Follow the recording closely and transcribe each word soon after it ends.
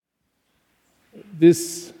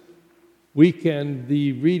This weekend,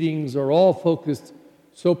 the readings are all focused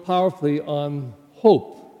so powerfully on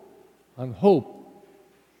hope,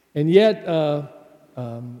 And yet,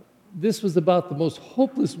 this was about the most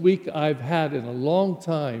hopeless week I've had in a long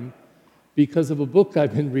time because of a book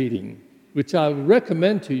I've been reading, which I would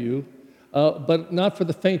recommend to you, but not for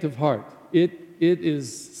the faint of heart. It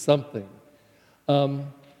is something.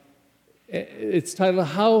 It's titled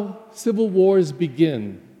How Civil Wars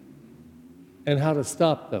Begin and How to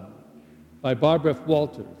Stop Them by Barbara F.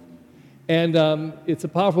 Walters. And it's a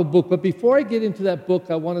powerful book. But before I get into that book,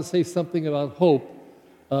 I want to say something about hope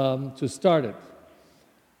to start it.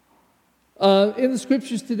 In the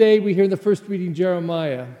scriptures today, we hear in the first reading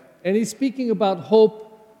Jeremiah, and he's speaking about hope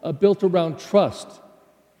built around trust.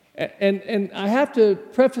 And I have to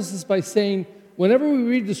preface this by saying, whenever we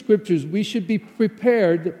read the scriptures, we should be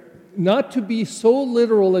prepared not to be so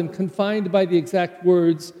literal and confined by the exact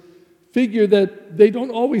words, figure that they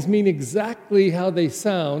don't always mean exactly how they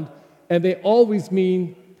sound, and they always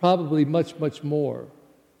mean probably much, much more.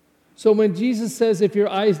 So when Jesus says, if your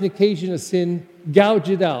eye is an occasion of sin, gouge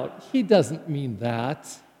it out, he doesn't mean that,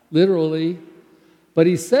 literally. But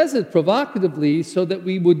he says it provocatively so that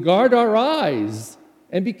we would guard our eyes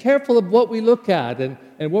and be careful of what we look at and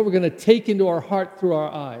what we're going to take into our heart through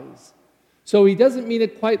our eyes. So he doesn't mean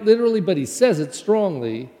it quite literally, but he says it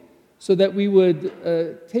strongly so that we would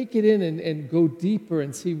take it in and go deeper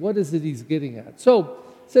and see what is it he's getting at. So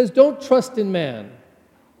it says, don't trust in man,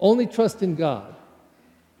 only trust in God.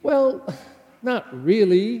 Well, not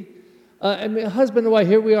really. I mean, husband and wife,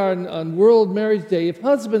 here we are on World Marriage Day. If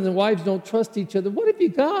husbands and wives don't trust each other, what have you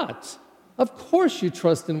got? Of course you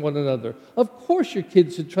trust in one another. Of course your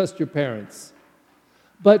kids should trust your parents.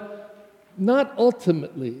 But not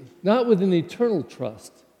ultimately, not with an eternal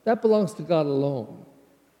trust. That belongs to God alone.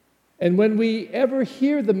 And when we ever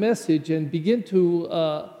hear the message and begin to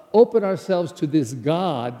open ourselves to this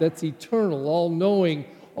God that's eternal, all-knowing,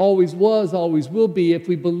 always was, always will be, if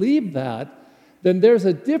we believe that, then there's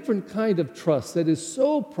a different kind of trust that is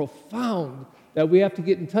so profound that we have to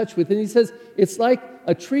get in touch with. And he says, it's like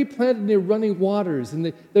a tree planted near running waters,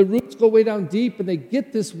 and the roots go way down deep, and they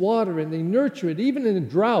get this water, and they nurture it. Even in a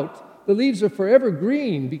drought, the leaves are forever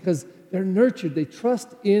green because they're nurtured. They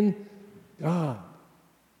trust in God.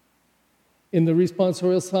 In the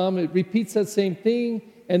responsorial psalm, it repeats that same thing.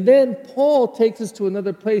 And then Paul takes us to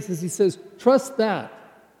another place as he says, trust that.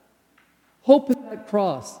 Hope in that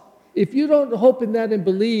cross. If you don't hope in that and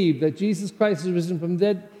believe that Jesus Christ is risen from the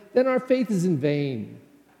dead, then our faith is in vain.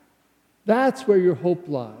 That's where your hope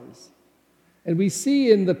lies. And we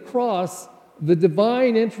see in the cross the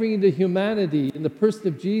divine entering into humanity in the person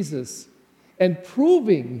of Jesus and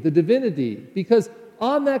proving the divinity, because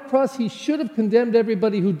on that cross he should have condemned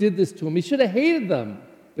everybody who did this to him. He should have hated them,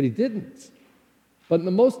 but he didn't. But in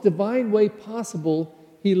the most divine way possible,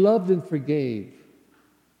 he loved and forgave.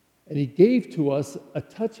 And he gave to us a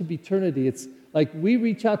touch of eternity. It's like we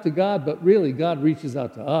reach out to God, but really God reaches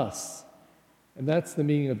out to us. And that's the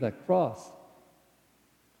meaning of that cross.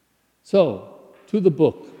 So, to the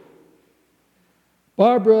book.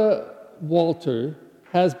 Barbara Walter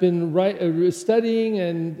has been studying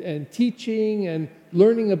and teaching and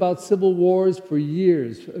learning about civil wars for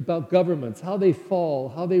years, about governments, how they fall,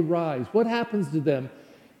 how they rise, what happens to them.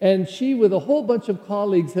 And she, with a whole bunch of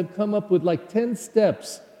colleagues, have come up with like 10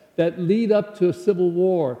 steps that lead up to a civil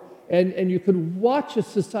war. And you could watch a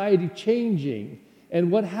society changing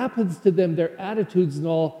and what happens to them, their attitudes and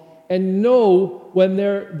all, and know when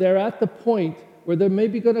they're at the point where they're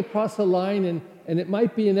maybe going to cross a line and it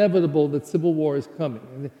might be inevitable that civil war is coming.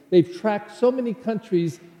 And they've tracked so many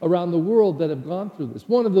countries around the world that have gone through this.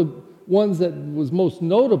 One of the ones that was most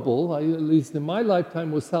notable, at least in my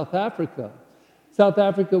lifetime, was South Africa. South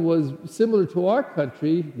Africa was similar to our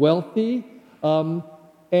country, wealthy,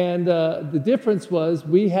 and the difference was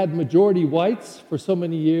we had majority whites for so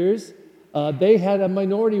many years. They had a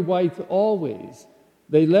minority white always.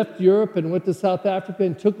 They left Europe and went to South Africa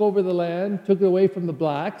and took over the land, took it away from the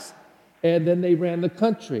blacks, and then they ran the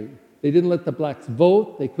country. They didn't let the blacks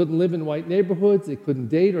vote. They couldn't live in white neighborhoods. They couldn't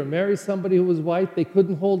date or marry somebody who was white. They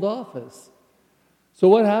couldn't hold office. So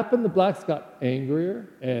what happened? The blacks got angrier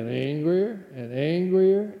and angrier and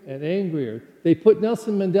angrier and angrier. They put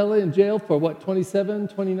Nelson Mandela in jail for, 27,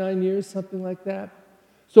 29 years, something like that.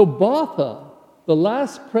 So Botha, the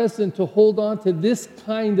last president to hold on to this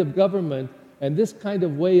kind of government and this kind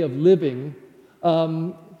of way of living,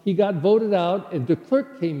 he got voted out, and de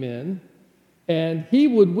Klerk came in, and he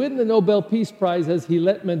would win the Nobel Peace Prize as he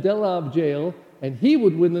let Mandela out of jail, and he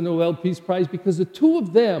would win the Nobel Peace Prize because the two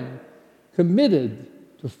of them committed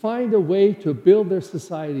to find a way to build their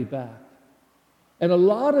society back. And a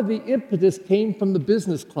lot of the impetus came from the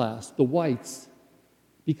business class, the whites,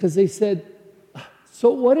 because they said,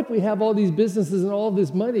 so what if we have all these businesses and all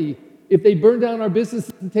this money? If they burn down our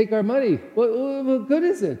businesses and take our money, what good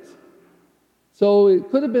is it? So it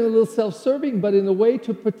could have been a little self-serving, but in a way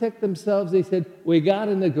to protect themselves, they said, we got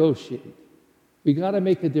to negotiate. We got to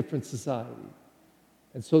make a different society.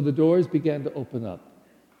 And so the doors began to open up.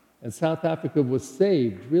 And South Africa was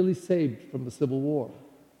saved, really saved from the Civil War.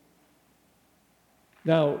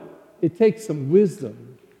 Now, it takes some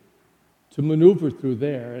wisdom to maneuver through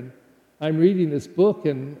there. And I'm reading this book,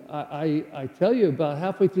 and I tell you, about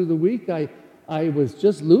halfway through the week, I was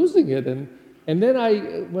just losing it. And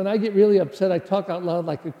then when I get really upset, I talk out loud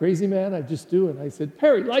like a crazy man. I just do. And I said,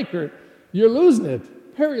 Perry Leiker, you're losing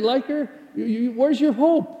it. Perry Leiker, where's your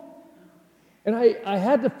hope? And I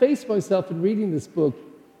had to face myself in reading this book.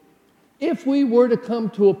 If we were to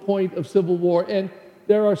come to a point of civil war, and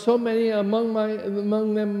there are so many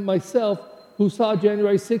among them myself who saw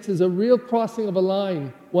January 6th as a real crossing of a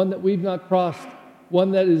line, one that we've not crossed,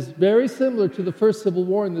 one that is very similar to the first civil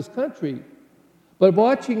war in this country. But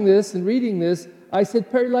watching this and reading this, I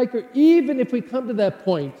said, Perry Leiker, even if we come to that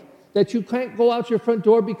point that you can't go out your front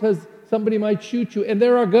door because somebody might shoot you, and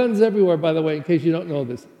there are guns everywhere, by the way, in case you don't know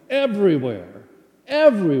this, everywhere.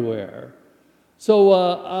 So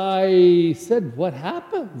I said, what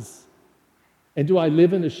happens? And do I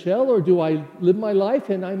live in a shell, or do I live my life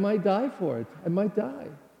and I might die for it? I might die.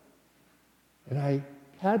 And I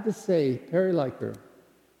had to say, Perry Leiker,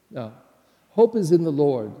 no, hope is in the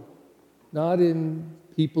Lord, not in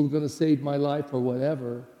people going to save my life or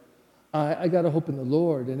whatever. I got to hope in the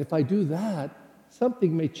Lord. And if I do that,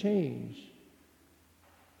 something may change.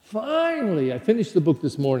 Finally, I finished the book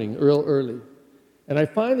this morning, real early. And I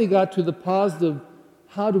finally got to the positive,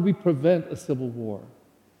 how do we prevent a civil war?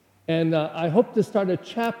 And I hope to start a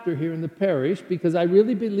chapter here in the parish, because I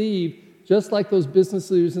really believe, just like those business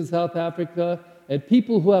leaders in South Africa and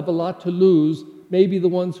people who have a lot to lose, may be the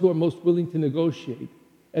ones who are most willing to negotiate.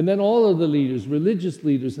 And then all of the leaders, religious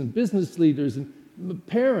leaders and business leaders and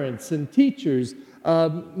parents and teachers,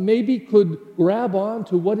 maybe could grab on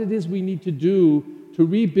to what it is we need to do to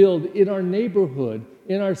rebuild in our neighborhood,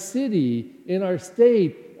 in our city, in our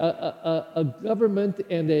state, a government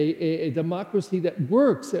and a democracy that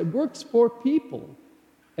works for people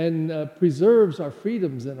and preserves our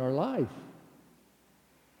freedoms and our life.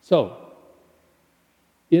 So,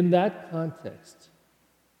 in that context,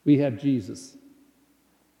 we have Jesus.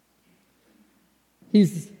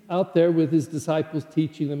 He's out there with his disciples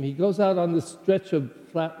teaching them. He goes out on this stretch of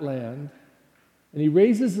flat land, and he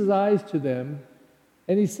raises his eyes to them,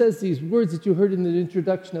 and he says these words that you heard in the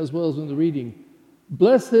introduction as well as in the reading.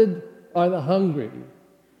 Blessed are the hungry.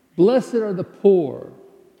 Blessed are the poor.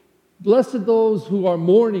 Blessed those who are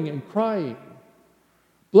mourning and crying.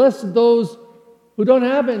 Blessed those who don't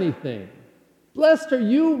have anything. Blessed are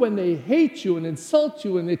you when they hate you and insult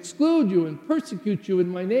you and exclude you and persecute you in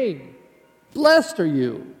my name. Blessed are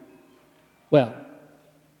you. Well,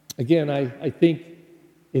 again, I think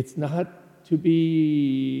it's not to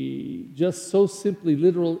be just so simply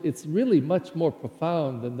literal. It's really much more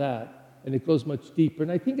profound than that, and it goes much deeper.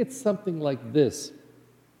 And I think it's something like this.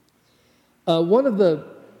 One of the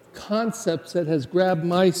concepts that has grabbed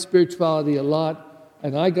my spirituality a lot,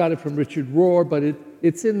 and I got it from Richard Rohr, but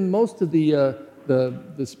it's in most of the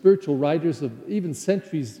spiritual writers of even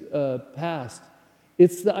centuries past.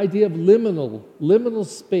 It's the idea of liminal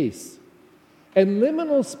space. And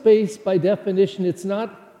liminal space, by definition, it's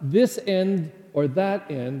not this end or that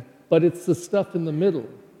end, but it's the stuff in the middle.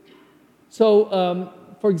 So,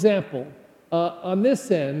 for example, on this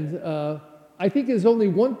end, I think there's only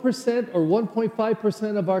 1% or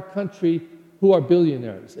 1.5% of our country who are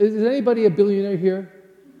billionaires. Is anybody a billionaire here?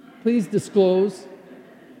 Please disclose.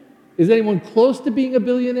 Is anyone close to being a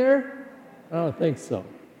billionaire? I don't think so.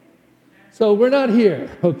 So we're not here,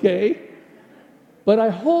 okay? But I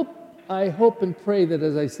hope and pray that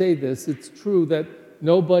as I say this, it's true that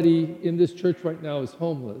nobody in this church right now is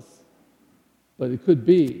homeless, but it could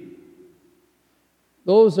be.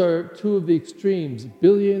 Those are two of the extremes,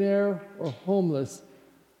 billionaire or homeless,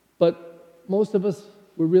 but most of us,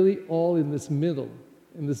 we're really all in this middle,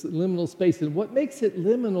 in this liminal space. And what makes it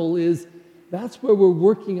liminal is that's where we're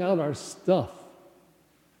working out our stuff.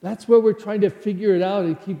 That's where we're trying to figure it out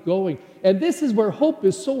and keep going. And this is where hope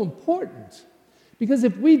is so important. Because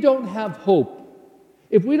if we don't have hope,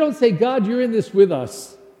 if we don't say, God, you're in this with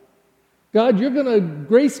us, God, you're going to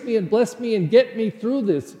grace me and bless me and get me through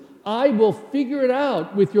this, I will figure it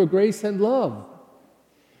out with your grace and love.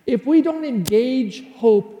 If we don't engage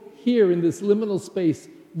hope here in this liminal space,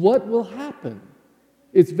 what will happen?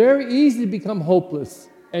 It's very easy to become hopeless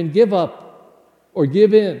and give up or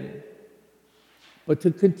give in. But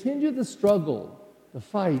to continue the struggle, the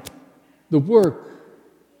fight, the work,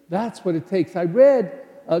 that's what it takes. I read,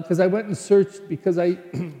 because I went and searched, because I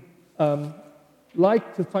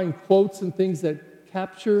like to find quotes and things that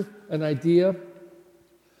capture an idea.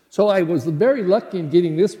 So I was very lucky in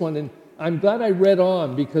getting this one, and I'm glad I read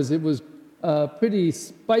on because it was pretty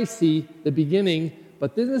spicy, the beginning,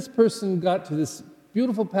 but then this person got to this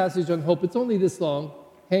beautiful passage on hope. It's only this long.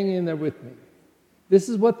 Hang in there with me. This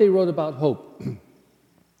is what they wrote about hope.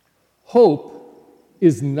 Hope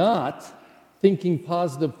is not thinking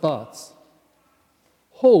positive thoughts.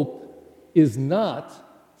 Hope is not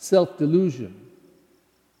self-delusion.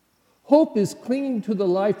 Hope is clinging to the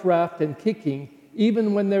life raft and kicking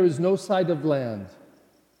even when there is no sight of land.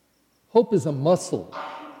 Hope is a muscle.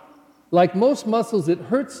 Like most muscles, it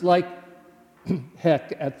hurts like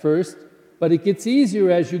heck at first, but it gets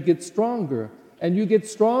easier as you get stronger. And you get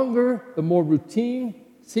stronger the more routine,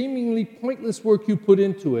 seemingly pointless work you put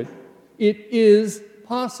into it. It is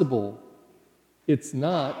possible. It's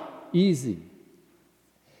not easy.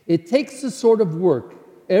 It takes the sort of work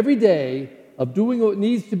every day of doing what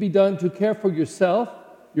needs to be done to care for yourself,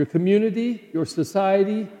 your community, your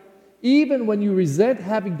society, even when you resent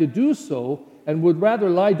having to do so and would rather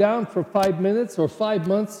lie down for 5 minutes or 5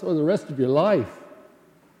 months or the rest of your life.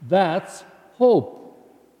 That's hope.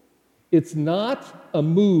 It's not a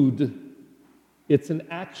mood, it's an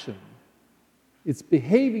action. It's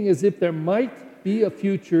behaving as if there might be a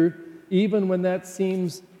future, even when that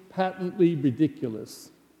seems patently ridiculous.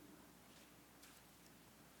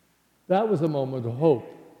 That was a moment of hope.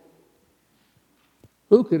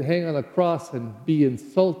 Who could hang on a cross and be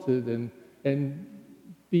insulted and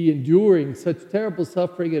be enduring such terrible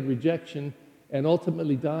suffering and rejection and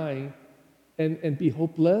ultimately dying and be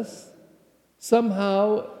hopeless?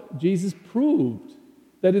 Somehow, Jesus proved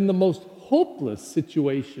that in the most hopeless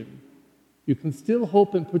situation, you can still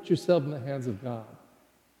hope and put yourself in the hands of God.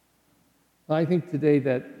 I think today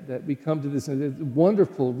that we come to this, and it's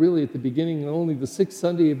wonderful, really, at the beginning, only the sixth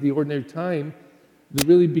Sunday of the Ordinary Time, the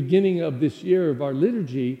really beginning of this year of our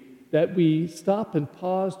liturgy, that we stop and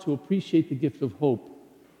pause to appreciate the gift of hope.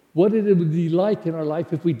 What it would be like in our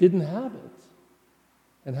life if we didn't have it,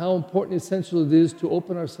 and how important and essential it is to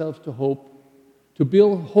open ourselves to hope, to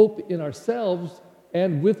build hope in ourselves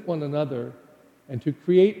and with one another, and to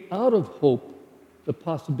create out of hope the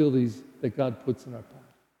possibilities that God puts in our path.